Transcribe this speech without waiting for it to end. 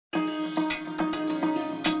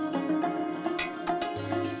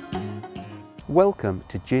Welcome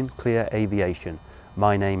to Gin Clear Aviation.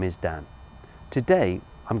 My name is Dan. Today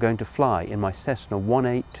I'm going to fly in my Cessna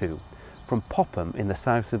 182 from Popham in the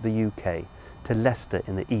south of the UK to Leicester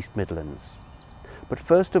in the East Midlands. But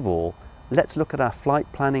first of all, let's look at our flight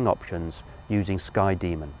planning options using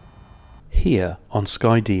SkyDemon. Here on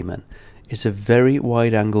SkyDemon is a very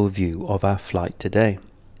wide-angle view of our flight today.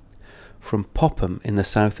 From Popham in the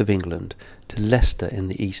south of England to Leicester in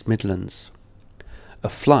the East Midlands. A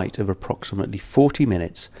flight of approximately 40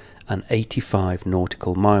 minutes and 85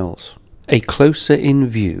 nautical miles. A closer-in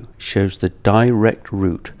view shows the direct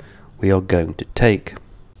route we are going to take.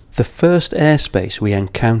 The first airspace we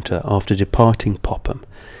encounter after departing Popham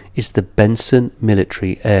is the Benson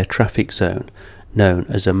Military Air Traffic Zone, known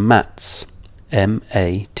as a MATZ,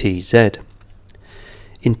 M-A-T-Z.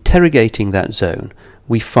 Interrogating that zone,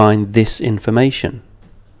 we find this information.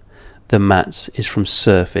 The MATZ is from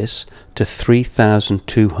surface to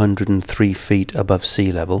 3,203 feet above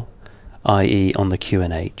sea level, i.e. on the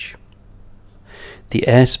QNH. The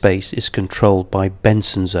airspace is controlled by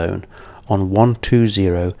Benson Zone on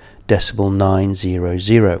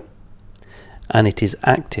 120.900, and it is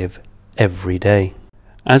active every day.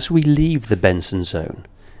 As we leave the Benson Zone,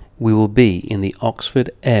 we will be in the Oxford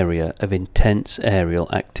area of intense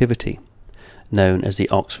aerial activity, known as the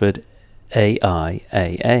Oxford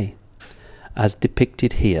AIAA, as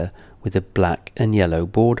depicted here with a black and yellow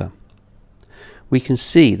border. We can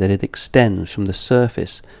see that it extends from the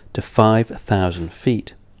surface to 5,000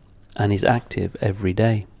 feet and is active every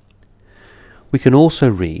day. We can also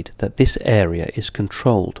read that this area is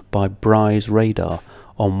controlled by Bry's radar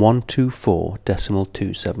on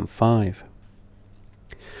 124.275.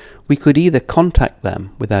 We could either contact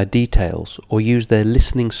them with our details or use their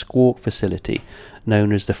listening squawk facility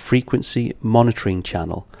known as the Frequency Monitoring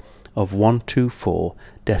Channel of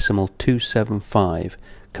 124.275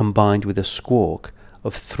 combined with a squawk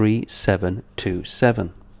of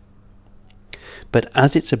 3727. But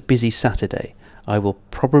as it's a busy Saturday, I will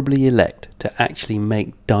probably elect to actually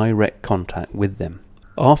make direct contact with them.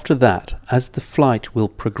 After that, as the flight will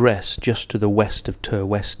progress just to the west of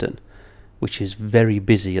Turweston, which is very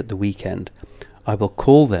busy at the weekend, I will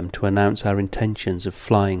call them to announce our intentions of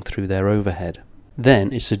flying through their overhead.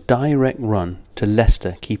 Then it's a direct run to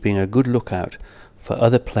Leicester, keeping a good lookout for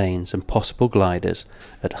other planes and possible gliders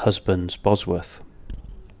at Husbands Bosworth.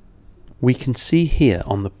 We can see here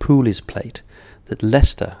on the Poolies plate that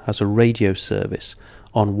Leicester has a radio service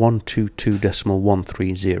on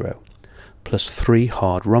 122.130 plus 3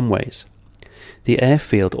 hard runways. The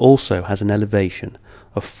airfield also has an elevation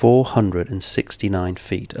of 469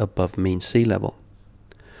 feet above mean sea level.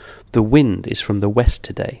 The wind is from the west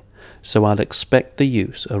today, so I'll expect the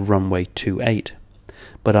use of runway 28,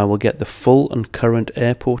 but I will get the full and current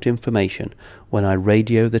airport information when I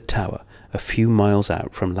radio the tower a few miles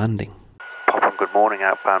out from landing. Popham, good morning,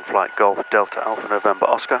 outbound flight Golf Delta Alpha November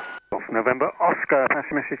Oscar. Golf November Oscar, pass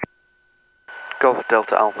your message. Golf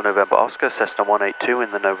Delta Alpha November Oscar, Cessna 182 in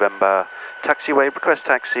the November taxiway. Request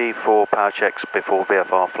taxi for power checks before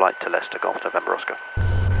VFR flight to Leicester. Golf November Oscar.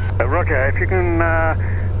 Roger, if you can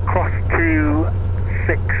cross to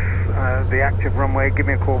 6, the active runway, give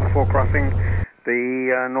me a call before crossing.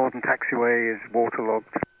 The northern taxiway is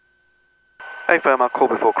waterlogged. Hey firm, I'll call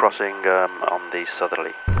before crossing on the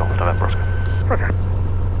southerly. Golf November Oscar. Roger.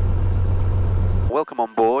 Welcome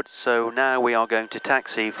on board. So now we are going to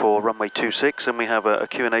taxi for runway 26 and we have a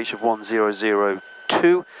QNH of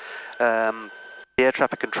 1002. The air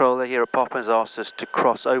traffic controller here at Popham has asked us to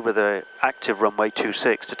cross over the active runway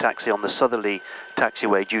 26 to taxi on the southerly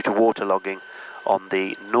taxiway due to waterlogging on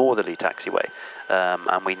the northerly taxiway,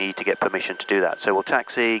 and we need to get permission to do that. So we'll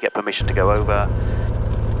taxi, get permission to go over.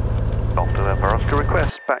 Golf November Oscar,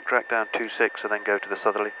 request backtrack down 26 and then go to the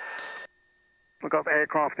southerly. We've got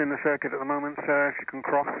aircraft in the circuit at the moment, so if you can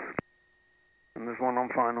cross. And there's one on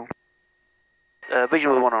final.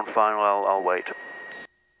 Visual one on final, I'll wait.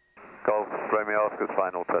 Golf Romeo Oscar's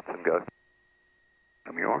final, touch and go.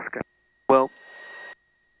 Romeo Oscar. Well,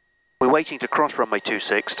 we're waiting to cross runway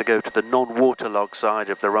 26 to go to the non-waterlog side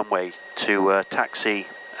of the runway to taxi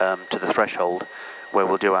to the threshold where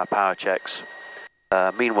we'll do our power checks.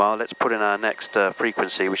 Meanwhile, let's put in our next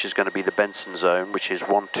frequency, which is going to be the Benson Zone, which is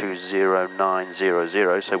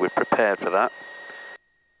 120.900, so we're prepared for that.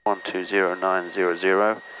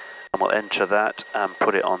 120.900, and we'll enter that and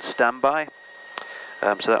put it on standby.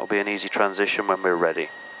 So that will be an easy transition when we're ready.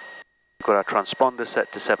 We've got our transponder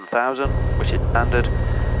set to 7,000, which is standard.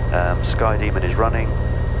 SkyDemon is running,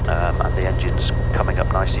 and the engine's coming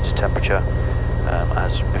up nicely to temperature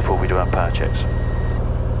as before we do our power checks.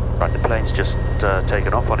 Right, the plane's just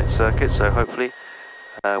taken off on its circuit, so hopefully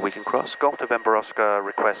We can cross. Golf November Oscar,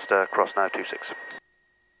 request cross now 26.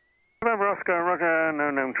 November Oscar, Roger,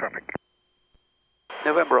 no known traffic.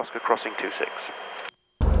 November Oscar crossing 26.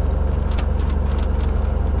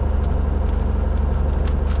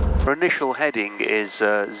 Our initial heading is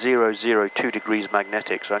 002 degrees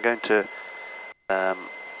magnetic, so I'm going to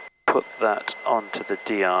put that onto the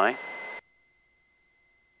DI.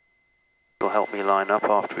 It'll help me line up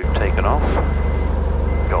after we've taken off.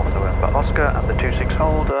 Golf November Oscar and the 26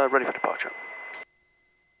 hold, ready for departure.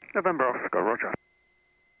 November Oscar, Roger.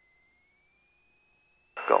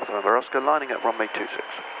 Golf November Oscar lining at runway 26.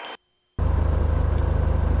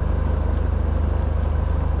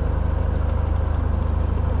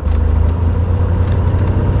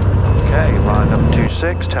 Okay, line up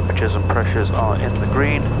 26, temperatures and pressures are in the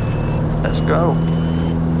green. Let's go.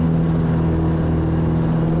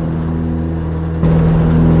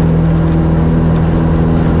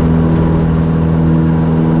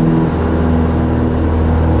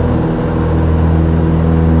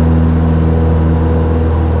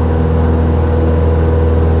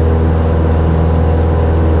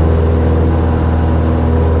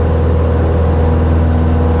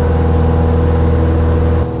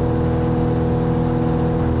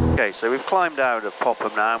 So we've climbed out of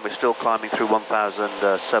Popham now, and we're still climbing through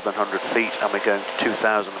 1,700 feet, and we're going to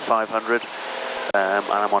 2,500. And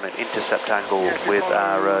I'm on an intercept angle with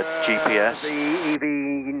our GPS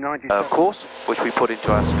course, which we put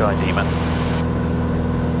into our Sky Demon.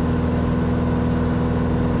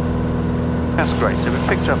 That's great. So we've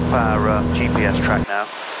picked up our GPS track now,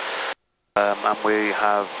 and we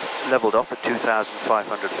have levelled off at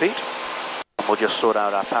 2,500 feet. We'll just sort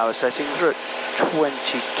out our power settings. We're at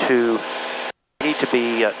 22, we need to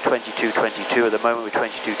be at 22.22 at the moment. We're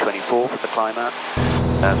 22.24 for the climb out,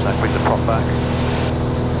 so I can bring the prop back.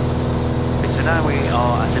 So now we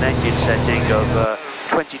are at an engine setting of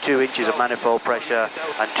 22 inches of manifold pressure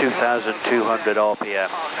and 2,200 RPM.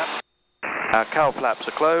 Our cowl flaps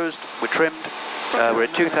are closed, we're trimmed, we're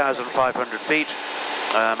at 2,500 feet,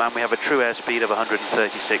 and we have a true airspeed of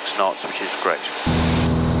 136 knots, which is great.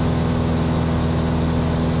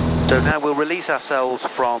 So now we'll release ourselves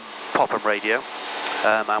from Popham radio,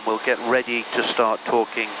 and we'll get ready to start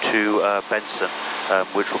talking to Benson,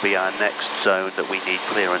 which will be our next zone that we need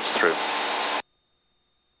clearance through.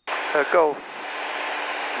 Golf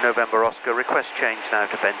November Oscar, request change now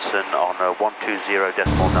to Benson on 120.900.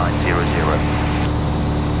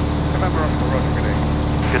 November Oscar, Roger, good day.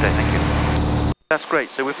 Good day, thank you. That's great,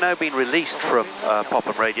 so we've now been released from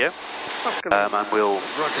Popham radio, and we'll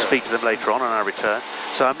speak to them later on our return.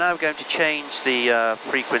 So I'm now going to change the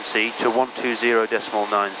frequency to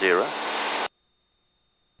 120.90.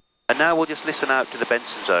 And now we'll just listen out to the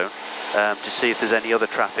Benson zone to see if there's any other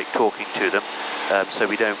traffic talking to them, so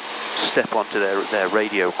we don't step onto their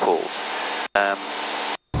radio calls.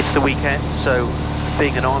 It's the weekend, so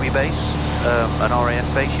being an army base, an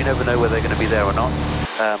RAF base, you never know whether they're going to be there or not,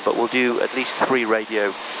 but we'll do at least 3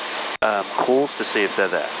 radio calls to see if they're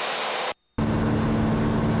there.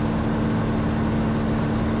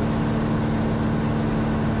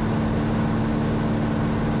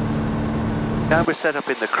 Now we're set up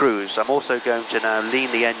in the cruise, I'm also going to now lean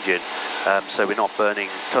the engine so we're not burning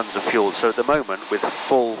tons of fuel. So at the moment, with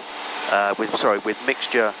with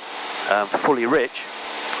mixture fully rich,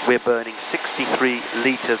 we're burning 63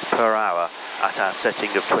 litres per hour at our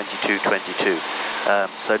setting of 22.22.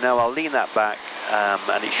 So now I'll lean that back,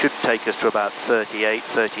 and it should take us to about 38,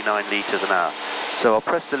 39 litres an hour. So I'll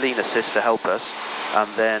press the lean assist to help us, and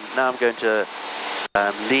then now I'm going to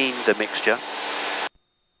lean the mixture.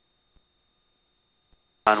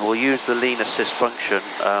 And we'll use the lean assist function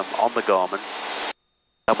on the Garmin,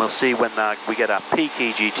 and we'll see when we get our peak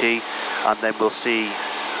EGT, and then we'll see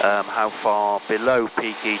how far below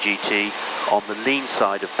peak EGT on the lean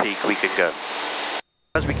side of peak we can go.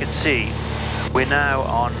 As we can see, we're now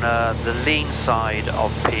on the lean side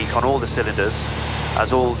of peak on all the cylinders,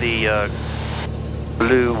 as all the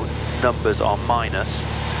blue numbers are minus,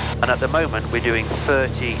 and at the moment we're doing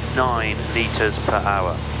 39 litres per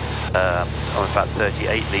hour. Or in fact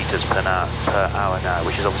 38 litres per hour now,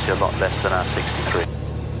 which is obviously a lot less than our 63.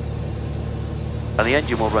 And the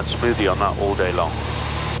engine will run smoothly on that all day long.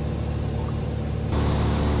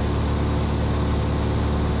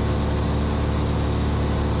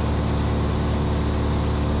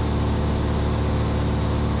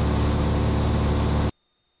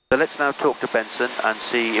 So let's now talk to Benson and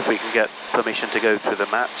see if we can get permission to go through the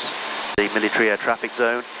mats, the military air traffic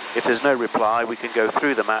zone. If there's no reply, we can go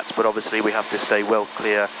through the mats, but obviously we have to stay well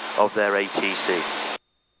clear of their ATC.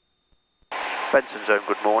 Benson zone,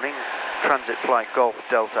 good morning. Transit flight Golf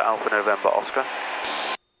Delta Alpha November Oscar.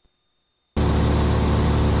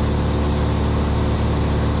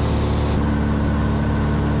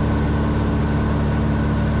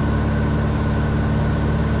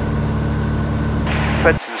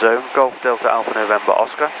 zone, Golf Delta Alpha November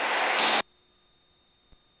Oscar.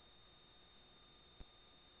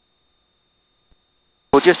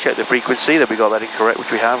 We'll just check the frequency that we got that incorrect,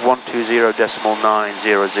 which we have,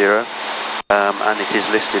 120.900, and it is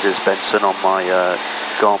listed as Benson on my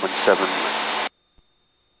Garmin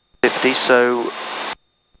 750, so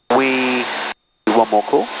we do one more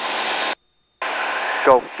call.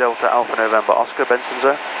 Golf Delta Alpha November Oscar, Benson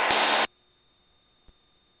zone.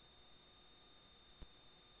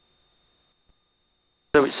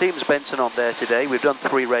 So it seems Benson on there today. We've done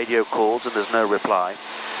 3 radio calls and there's no reply.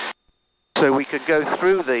 So we can go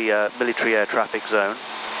through the military air traffic zone,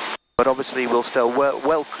 but obviously we'll still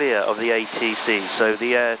well clear of the ATC. So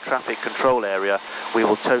the air traffic control area we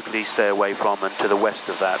will totally stay away from, and to the west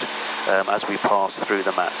of that as we pass through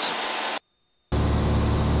the mats.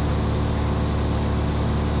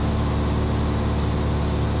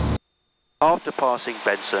 After passing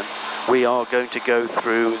Benson, we are going to go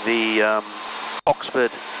through the Oxford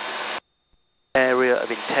area of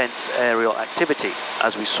intense aerial activity,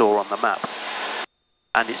 as we saw on the map.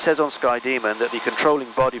 And it says on Sky Demon that the controlling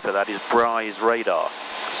body for that is Bry's radar.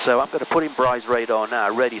 So I'm going to put in Bry's radar now,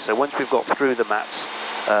 ready, so once we've got through the mats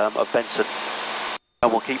of Benson,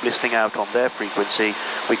 and we'll keep listening out on their frequency,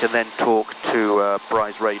 we can then talk to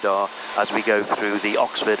Bry's radar as we go through the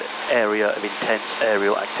Oxford area of intense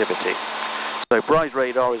aerial activity. So Bry's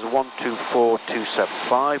radar is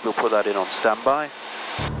 124275, we'll put that in on standby.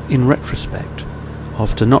 In retrospect,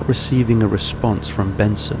 after not receiving a response from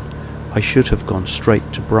Benson, I should have gone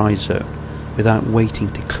straight to Bry zone without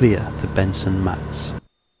waiting to clear the Benson mats.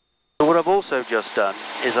 So what I've also just done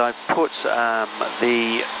is I've put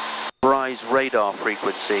the Bry's radar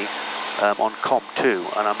frequency on COM2,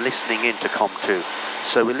 and I'm listening into COM2.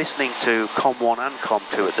 So we're listening to COM1 and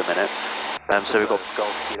COM2 at the minute. So we've got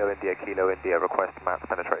Golf Kilo India, request mats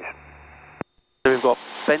penetration. So we've got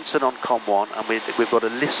Benson on COM1, and we've got a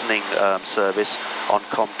listening service on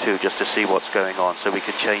COM2 just to see what's going on, so we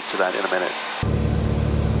can change to that in a minute.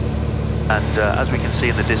 And as we can see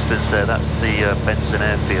in the distance there, that's the Benson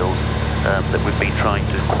airfield that we've been trying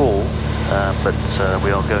to call, but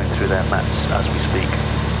we are going through their mats as we speak.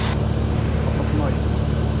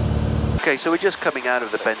 Okay, so we're just coming out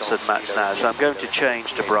of the Benson mats now, so I'm going to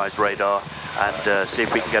change to Bry's radar and see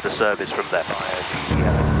if we can get a service from them.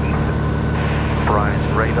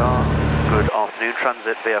 Bry's radar, good afternoon,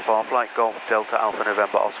 transit VFR flight, Golf Delta Alpha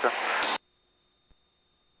November Oscar.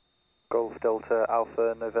 Golf Delta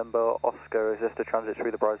Alpha November Oscar, is this the transit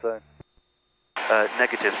through the Bry zone?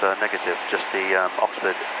 Negative, sir, negative, just the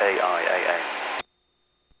Oxford AIAA.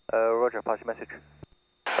 Roger, pass your message.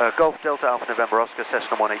 Golf Delta Alpha November Oscar,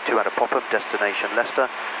 Cessna 182 out of Popham, destination Leicester,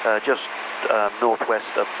 just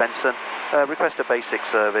northwest of Benson. Request a basic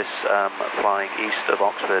service flying east of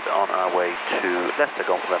Oxford on our way to Leicester,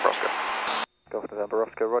 Golf November Oscar. Golf November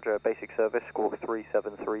Oscar, roger, basic service, squawk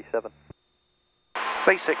 3737.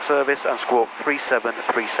 Basic service and squawk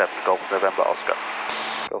 3737, Golf November Oscar.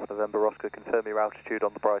 Golf November Oscar, confirm your altitude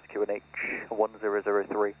on the Bry's QNH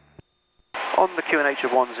 1003. On the QNH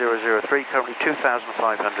of 1003, currently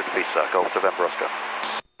 2,500 feet, sir, Golf November Oscar.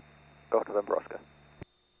 Golf November Oscar.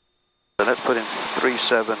 So let's put in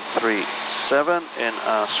 3737 in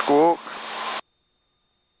our squawk.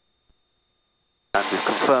 And we've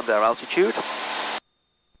confirmed our altitude.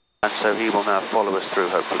 And so he will now follow us through,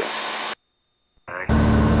 hopefully.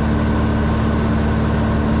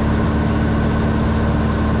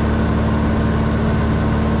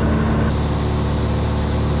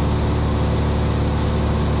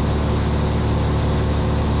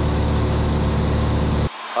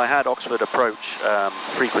 I had Oxford approach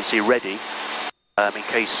frequency ready in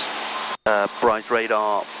case Bry's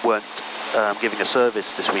radar weren't giving a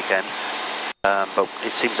service this weekend, but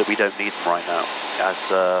it seems that we don't need them right now as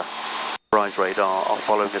Bry's radar are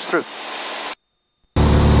following us through.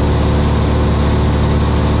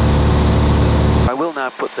 I will now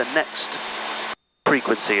put the next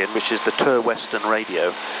frequency in, which is the Tur Western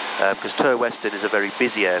radio, because Tur Western is a very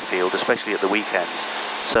busy airfield, especially at the weekends.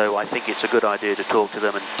 So I think it's a good idea to talk to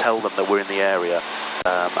them and tell them that we're in the area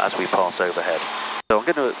as we pass overhead. So I'm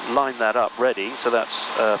going to line that up ready. So that's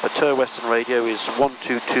for Tur Western radio is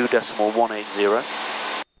 122.180.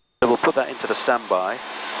 So we'll put that into the standby.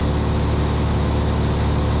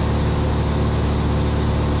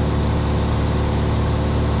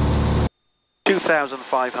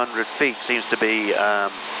 (2,500 feet) seems to be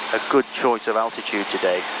a good choice of altitude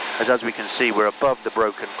today, as we can see we're above the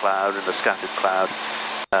broken cloud and the scattered cloud.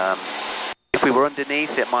 If If we were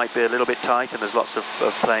underneath, it might be a little bit tight, and there's lots of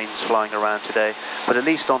planes flying around today. But at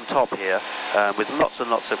least on top here, with lots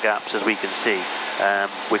and lots of gaps, as we can see,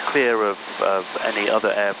 we're clear of any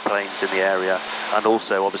other airplanes in the area, and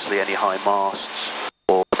also obviously any high masts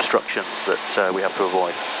or obstructions that we have to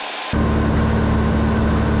avoid.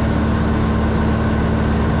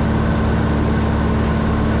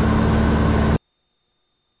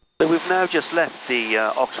 So we've now just left the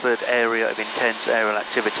Oxford area of intense aerial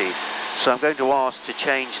activity. So I'm going to ask to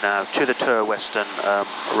change now to the Tour Western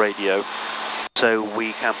radio, so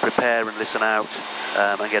we can prepare and listen out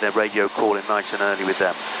and get a radio call in nice and early with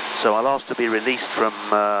them. So I'll ask to be released from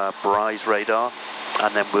Bry's radar,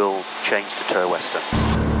 and then we'll change to Tour Western.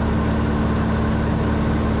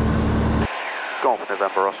 Golf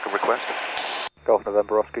November Oscar request. Golf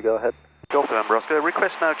November Oscar, go ahead. Golf November Oscar,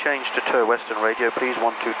 request now change to Tour Western radio, please,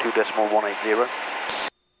 122.180.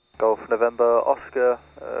 Golf November Oscar,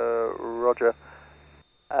 Roger.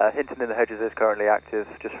 Hinton in the Hedges is currently active,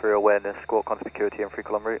 just for your awareness, squawk conspicuity and free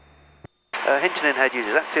call en route. Hinton in Hedges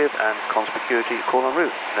is active and conspicuity call en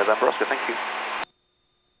route. November Oscar, thank you.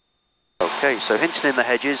 Okay, so Hinton in the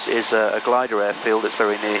Hedges is a glider airfield that's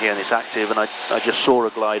very near here and it's active, and I just saw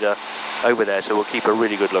a glider over there, so we'll keep a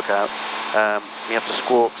really good lookout. We have to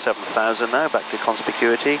squawk 7,000 now, back to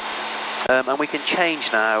conspicuity, and we can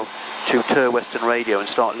change now to Tour Western radio and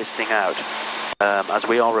start listening out as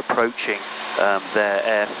we are approaching their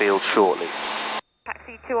airfield shortly.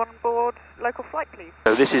 Taxi 2 on board, local flight please.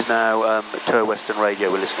 So this is now Tour Western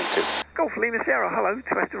radio we're listening to. Golf Lima Sierra, hello,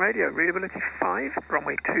 to Western Radio, readability 5,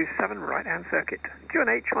 runway 27, right-hand circuit,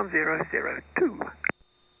 QNH 1002.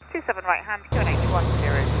 27 right hand, QNH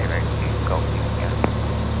 1002, Golf Lima Sierra.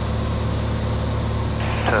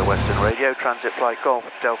 Tour Western radio, transit flight Golf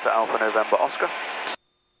Delta Alpha November Oscar.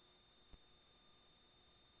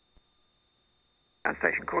 And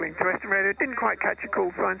station calling to Western Radio, didn't quite catch your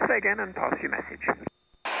call sign, say again and pass your message.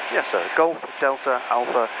 Yes sir, Golf Delta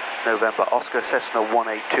Alpha November Oscar, Cessna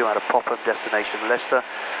 182 out of Popham, destination Leicester.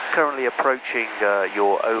 Currently approaching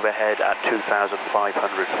your overhead at 2,500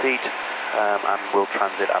 feet, and will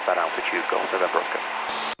transit at that altitude, Golf November Oscar.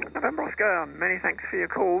 November Oscar, many thanks for your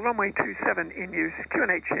call. Runway 27 in use,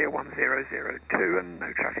 QNH here 1002, and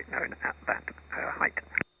no traffic known at that height.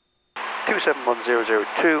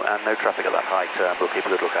 271,002 and no traffic at that height. We'll keep a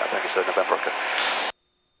good lookout. Thank you, sir. November Oscar.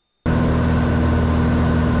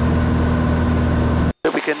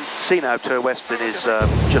 So we can see now Tour Western is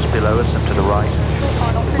just below us and to the right.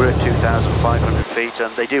 We're at 2,500 feet,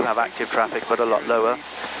 and they do have active traffic, but a lot lower.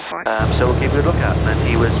 So we'll keep a good lookout. And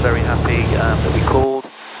he was very happy that we called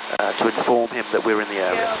to inform him that we're in the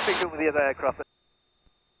area. Yeah, I'm picking up the other aircraft.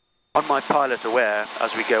 On my pilot aware,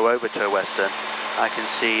 as we go over Tour Western, I can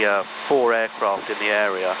see 4 aircraft in the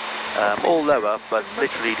area, all lower, but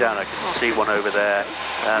literally down. I can see one over there.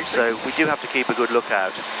 So we do have to keep a good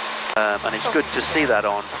lookout, and it's good to see that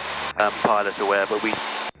on pilot aware, but you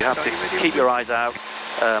have to keep your eyes out,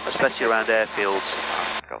 especially around airfields,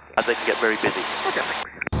 as they can get very busy.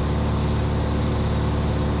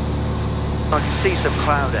 I can see some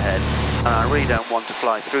cloud ahead, and I really don't want to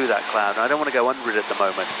fly through that cloud, and I don't want to go under it at the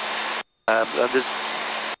moment.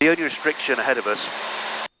 The only restriction ahead of us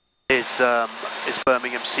is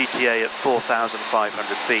Birmingham CTA at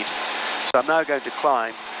 4,500 feet. So I'm now going to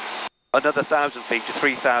climb another 1,000 feet to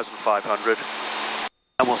 3,500,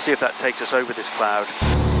 and we'll see if that takes us over this cloud.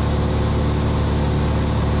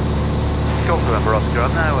 Golf November Oscar,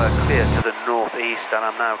 I'm now clear to the northeast, and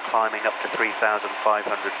I'm now climbing up to 3,500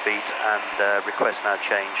 feet, and request now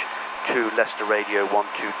change to Leicester Radio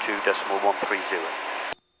 122.130.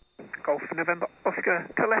 Golf November Oscar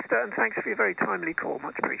to Leicester, and thanks for your very timely call,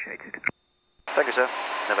 much appreciated. Thank you, sir.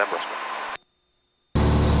 November Oscar.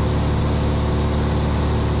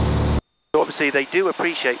 So obviously they do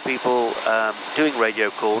appreciate people doing radio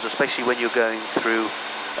calls, especially when you're going through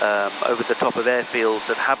over the top of airfields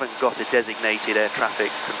that haven't got a designated air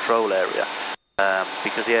traffic control area,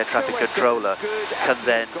 because the air traffic controller can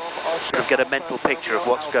then sort of get a mental picture of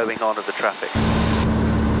what's going on of the traffic.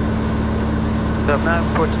 So I've now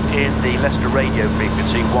put in the Leicester radio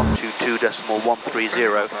frequency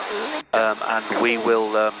 122.130, and we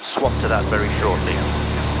will swap to that very shortly.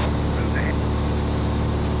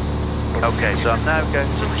 Okay, so I'm now going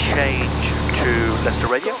to change to Leicester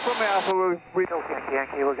radio.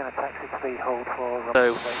 Yankee, we're going to taxi speed hold for...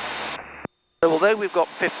 So although we've got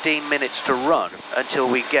 15 minutes to run until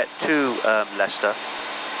we get to Leicester,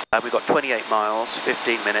 and we've got 28 miles,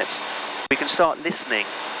 15 minutes, we can start listening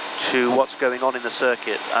to what's going on in the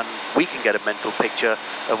circuit, and we can get a mental picture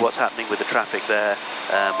of what's happening with the traffic there,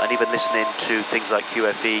 and even listening to things like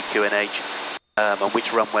QFE, QNH, and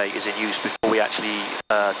which runway is in use before we actually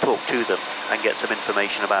talk to them and get some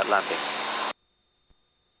information about landing.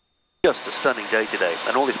 Just a stunning day today,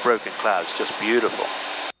 and all this broken cloud's just beautiful.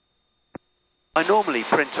 I normally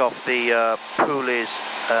print off the Pooley's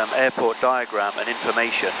airport diagram and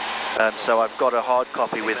information, so I've got a hard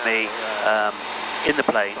copy with me in the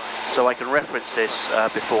plane, so I can reference this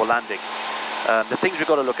before landing. The things we've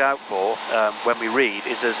got to look out for when we read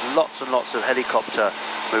is there's lots and lots of helicopter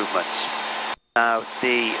movements. Now,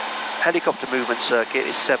 the helicopter movement circuit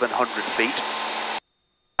is 700 feet,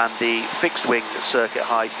 and the fixed wing circuit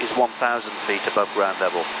height is 1,000 feet above ground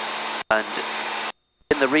level. And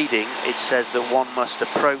in the reading, it says that one must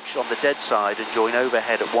approach on the dead side and join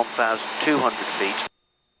overhead at 1,200 feet,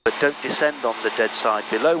 but don't descend on the dead side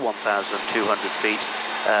below 1,200 feet,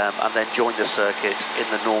 and then join the circuit in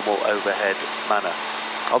the normal overhead manner.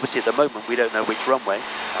 Obviously at the moment we don't know which runway,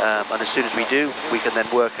 and as soon as we do, we can then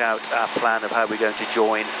work out our plan of how we're going to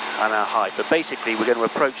join and our height. But basically we're going to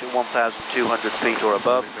approach at 1,200 feet or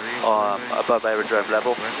above aerodrome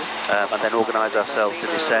level, and then organise ourselves to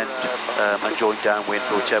descend and join downwind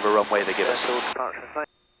for whichever runway they give us.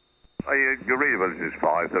 Your readability is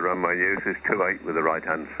 5, the runway use is 28 with the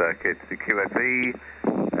right-hand circuit. The QFE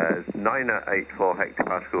is 984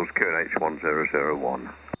 hectopascals, QNH 1001.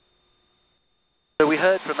 So we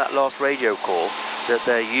heard from that last radio call that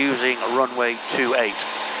they're using runway 28.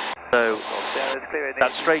 So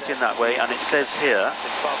that's straight in that way, and it says here,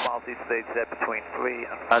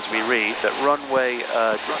 as we read, that runway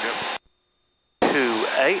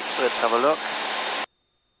 28, let's have a look.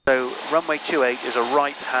 So runway 28 is a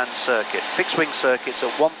right-hand circuit. Fixed wing circuits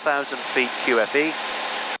at 1,000 feet QFE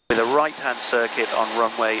with a right-hand circuit on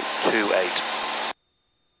runway 28.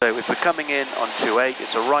 So if we're coming in on 28,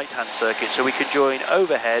 it's a right-hand circuit, so we can join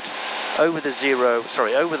overhead over the 10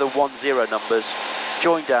 numbers,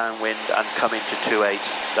 join downwind and come into 28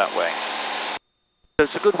 that way. So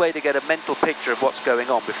it's a good way to get a mental picture of what's going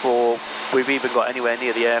on before we've even got anywhere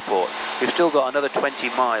near the airport. We've still got another 20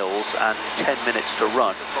 miles and 10 minutes to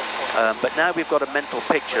run, but now we've got a mental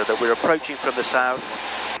picture that we're approaching from the south.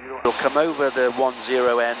 We'll come over the 10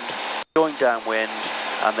 end, join downwind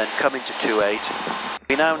and then come into 28.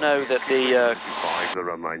 We now know that the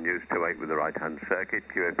runway use 28 with the right-hand circuit,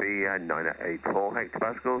 QFE and 984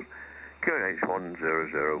 hectopascals, QNH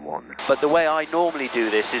 1001. But the way I normally do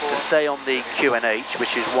this is to stay on the QNH,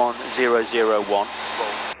 which is 1001.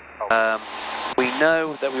 We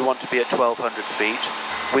know that we want to be at 1,200 feet.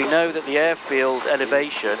 We know that the airfield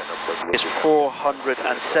elevation is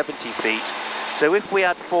 470 feet. So if we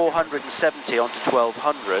add 470 onto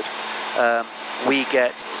 1,200, we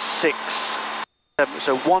get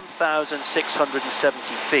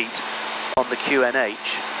 1,670 feet on the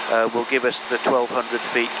QNH will give us the 1,200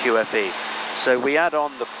 feet QFE. So we add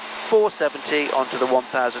on the 470 onto the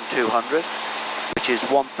 1,200, which is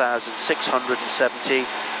 1,670,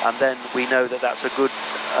 and then we know that that's a good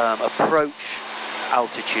approach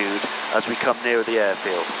altitude as we come nearer the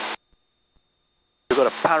airfield. We've got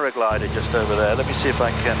a paraglider just over there. Let me see if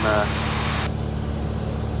I can...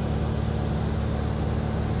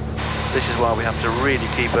 This is why we have to really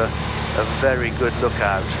keep a very good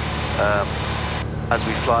lookout as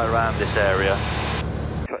we fly around this area.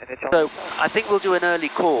 So I think we'll do an early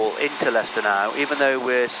call into Leicester now, even though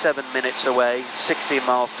we're 7 minutes away, 16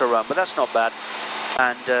 miles to run, but that's not bad.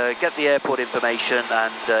 And get the airport information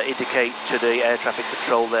and indicate to the air traffic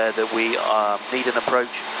control there that we need an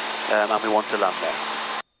approach and we want to land there.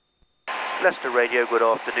 Leicester Radio, good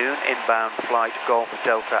afternoon. Inbound flight Golf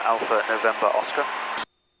Delta Alpha November Oscar.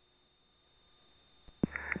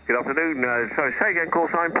 Good afternoon. Sorry, say again, call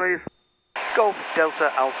sign, please. Golf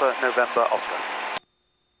Delta Alpha November Oscar.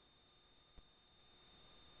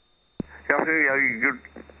 Good afternoon. You're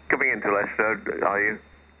coming into Leicester, are you?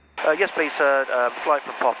 Yes, please, sir. Flight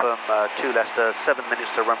from Popham to Leicester, 7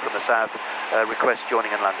 minutes to run from the south. Request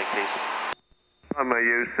joining and landing, please. Runway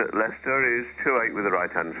use at Leicester is 28 with the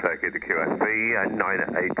right-hand circuit, the QFE, and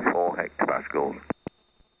 984 hectopascals.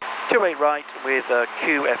 28 right with a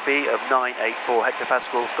QFE of 984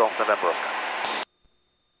 hectopascals, Golf November Oscar.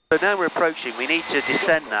 So now we're approaching, we need to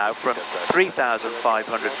descend now from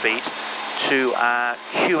 3,500 feet to our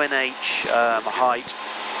QNH height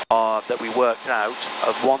that we worked out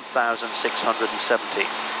of 1,670.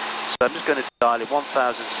 So I'm just going to dial in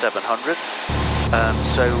 1,700.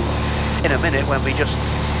 So in a minute, when we just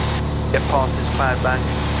get past this cloud bank,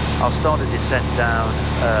 I'll start a descent down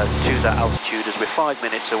to that altitude as we're 5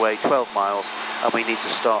 minutes away, 12 miles, and we need to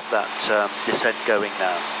start that descent going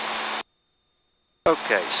now.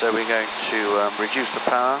 Okay, so we're going to reduce the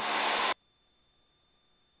power.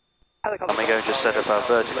 And we're going to set up our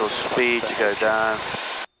vertical speed to go down,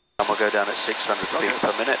 and we'll go down at 600 feet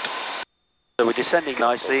per minute. So we're descending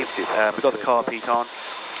nicely. We've got the carb heat on,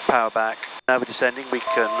 power back. Now we're descending, we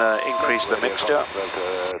can increase the mixture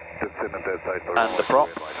and the prop.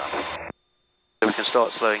 So we can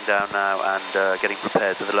start slowing down now and getting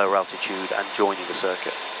prepared for the lower altitude and joining the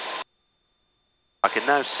circuit. I can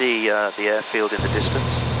now see the airfield in the distance.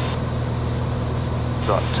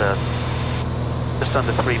 Got just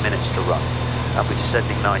under 3 minutes to run, and we're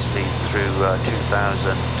descending nicely through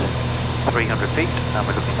 2,300 feet, and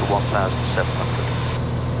we're looking for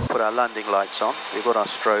 1,700. Put our landing lights on. We've got our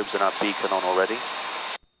strobes and our beacon on already.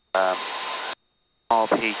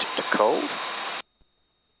 Carb heat to cold.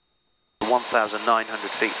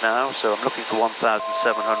 1,900 feet now, so I'm looking for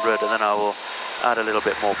 1,700, and then I will add a little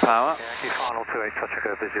bit more power. Final 28, touch and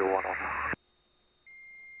go, visual 1 on.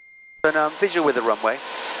 So now I'm visual with the runway.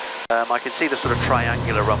 I can see the sort of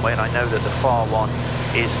triangular runway, and I know that the far one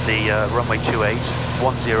is the runway 28,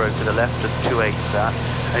 10 to the left and 28 to that.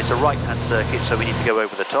 And it's a right-hand circuit, so we need to go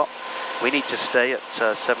over the top. We need to stay at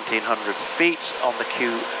 1,700 feet on the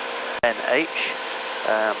QNH,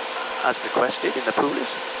 as requested in the poolers.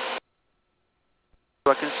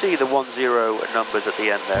 So I can see the 10 numbers at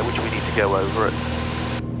the end there, which we need to go over at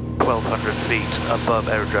 1,200 feet above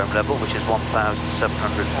aerodrome level, which is 1,700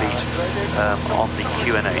 feet on the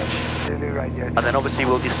QNH. And then obviously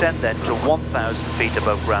we'll descend then to 1,000 feet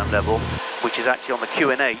above ground level, which is actually on the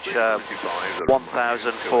QNH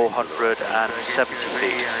 1,470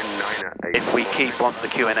 feet, if we keep on the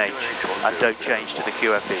QNH and don't change to the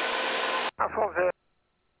QFE.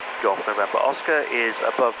 Golf November Oscar is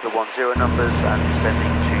above the 10 numbers and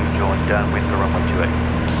descending to join downwind for runway 28.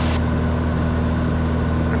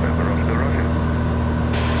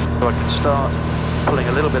 So I can start pulling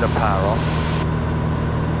a little bit of power on,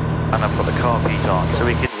 and I've got the carb heat on, so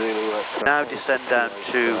we can now descend down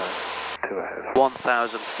to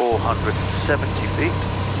 1,470 feet,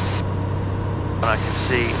 and I can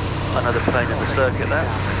see another plane in the circuit there,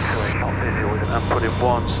 and put in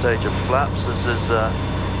one stage of flaps. This is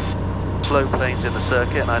slow planes in the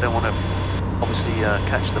circuit, and I don't want to obviously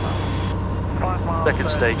catch them up. Second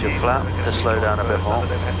stage of flap to slow down a bit more.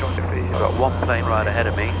 I've got one plane right ahead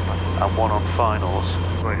of me and one on finals.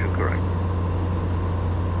 Correct.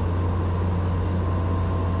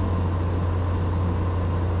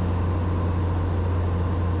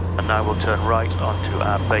 And now we'll turn right onto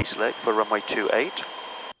our base leg for runway 28.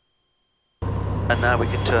 And now we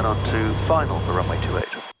can turn onto final for runway 28.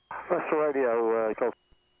 Leicester radio, Golf.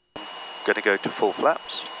 Going to go to full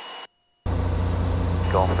flaps.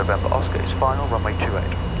 Golf November Oscar is final, runway 28.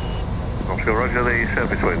 Oscar, roger, the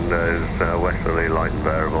surface wind is westerly, light and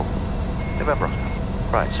variable. November Oscar.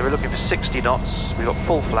 Right, so we're looking for 60 knots. We've got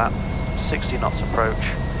full flap, 60 knots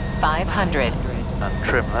approach. 500. And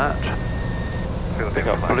trim that. We've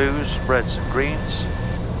got blues, reds and greens.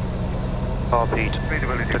 Carb heat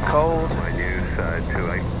to cold. News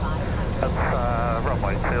 28. That's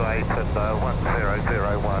runway 28 and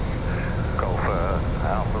 1001, Golf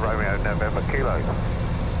Alpha Romeo November Kilo.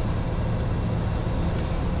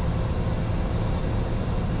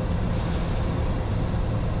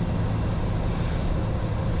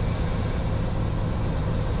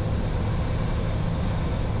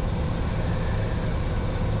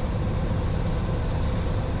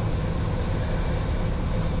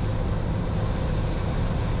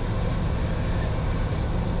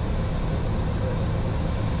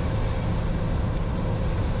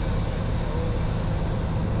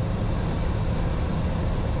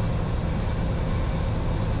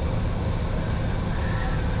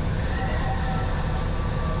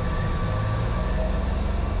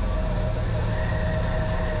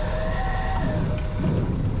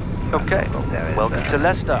 Okay, welcome to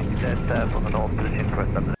Leicester.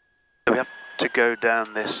 We have to go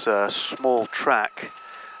down this small track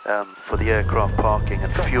for the aircraft parking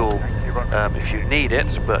and fuel if you need it,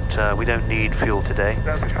 but we don't need fuel today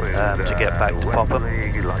to get back to Popham.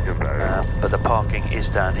 But the parking is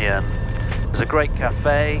down here. There's a great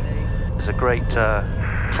cafe, there's a great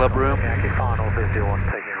club room,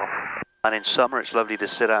 and in summer it's lovely to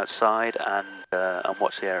sit outside and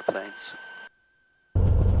watch the airplanes.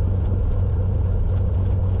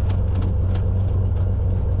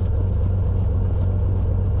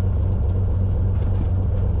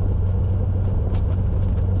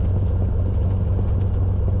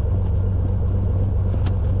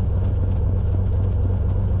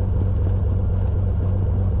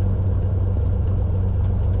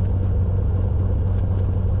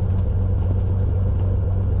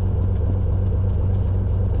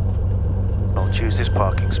 Choose this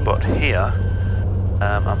parking spot here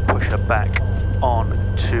and push her back on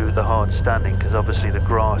to the hard standing, because obviously the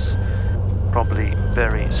grass probably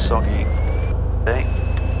very soggy. Okay.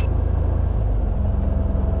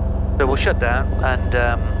 So we'll shut down and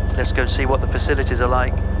let's go see what the facilities are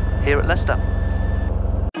like here at Leicester.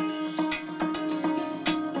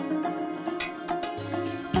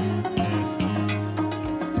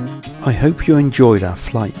 I hope you enjoyed our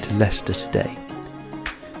flight to Leicester today.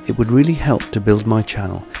 It would really help to build my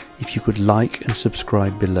channel if you could like and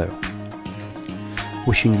subscribe below.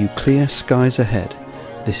 Wishing you clear skies ahead,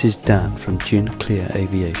 this is Dan from Gin Clear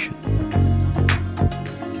Aviation.